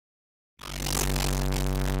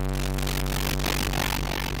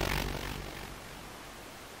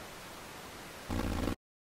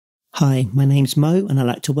Hi, my name's Mo and I'd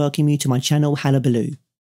like to welcome you to my channel Hallabaloo.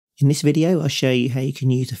 In this video I'll show you how you can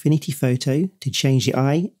use Affinity Photo to change the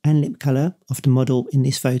eye and lip colour of the model in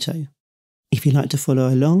this photo. If you'd like to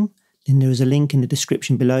follow along, then there is a link in the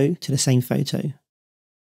description below to the same photo.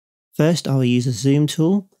 First I will use the zoom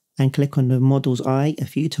tool and click on the model's eye a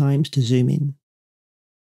few times to zoom in.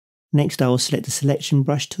 Next I will select the selection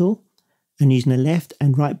brush tool, and using the left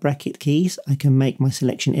and right bracket keys I can make my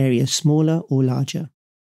selection area smaller or larger.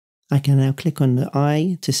 I can now click on the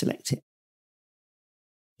eye to select it.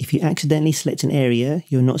 If you accidentally select an area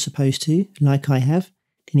you're not supposed to, like I have,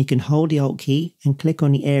 then you can hold the Alt key and click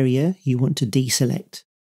on the area you want to deselect.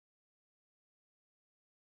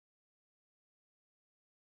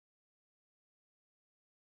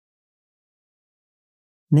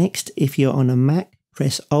 Next, if you're on a Mac,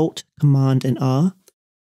 press Alt, Command and R,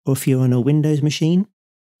 or if you're on a Windows machine,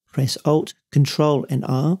 press Alt, Control and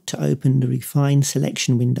R to open the Refine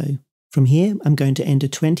Selection window. From here, I'm going to enter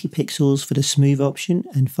 20 pixels for the smooth option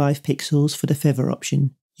and 5 pixels for the feather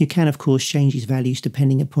option. You can of course change these values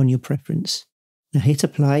depending upon your preference. Now hit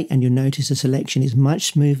apply and you'll notice the selection is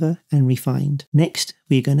much smoother and refined. Next,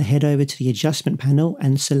 we're going to head over to the adjustment panel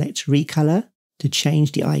and select Recolor to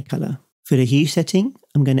change the eye colour. For the hue setting,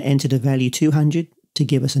 I'm going to enter the value 200 to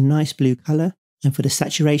give us a nice blue colour, and for the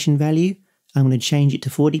saturation value, I'm going to change it to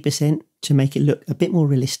 40% to make it look a bit more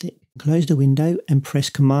realistic. Close the window and press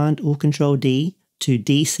Command or Control D to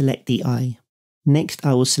deselect the eye. Next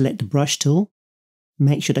I will select the brush tool.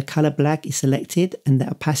 Make sure the colour black is selected and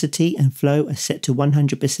that opacity and flow are set to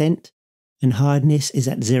 100% and hardness is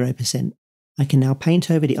at 0%. I can now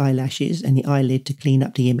paint over the eyelashes and the eyelid to clean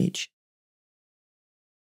up the image.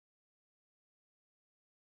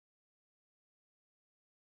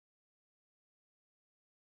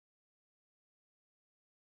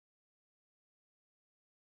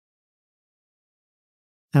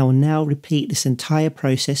 I will now repeat this entire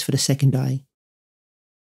process for the second eye.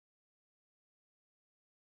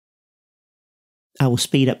 I will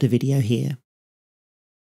speed up the video here.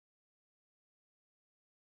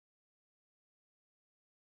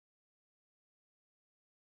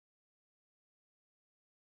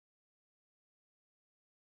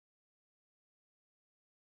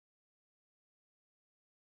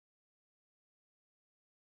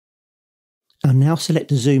 I'll now select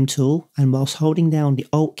the zoom tool, and whilst holding down the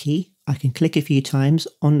Alt key, I can click a few times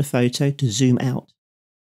on the photo to zoom out.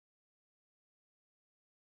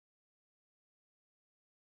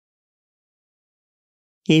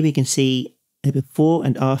 Here we can see a before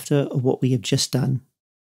and after of what we have just done.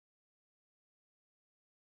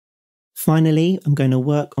 Finally, I'm going to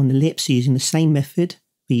work on the lips using the same method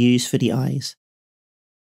we used for the eyes.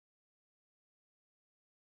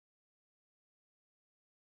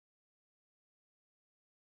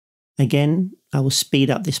 Again, I will speed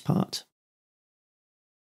up this part.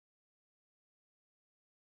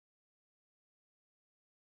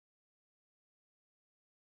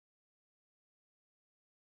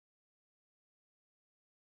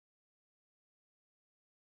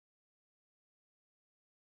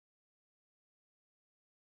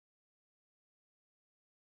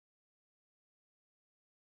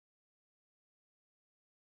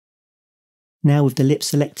 Now with the lips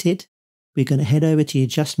selected, we're going to head over to the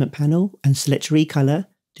adjustment panel and select Recolor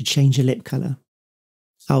to change the lip colour.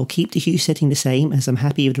 I'll keep the hue setting the same as I'm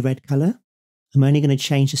happy with the red colour. I'm only going to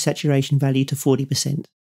change the saturation value to 40%.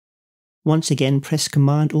 Once again, press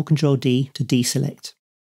Command or Control D to deselect.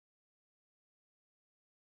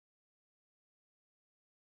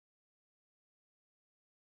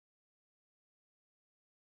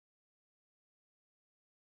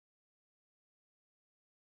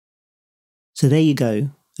 So there you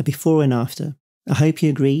go, a before and after. I hope you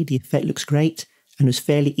agree the effect looks great and was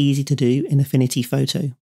fairly easy to do in Affinity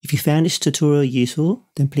Photo. If you found this tutorial useful,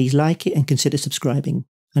 then please like it and consider subscribing.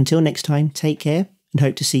 Until next time, take care and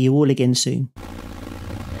hope to see you all again soon.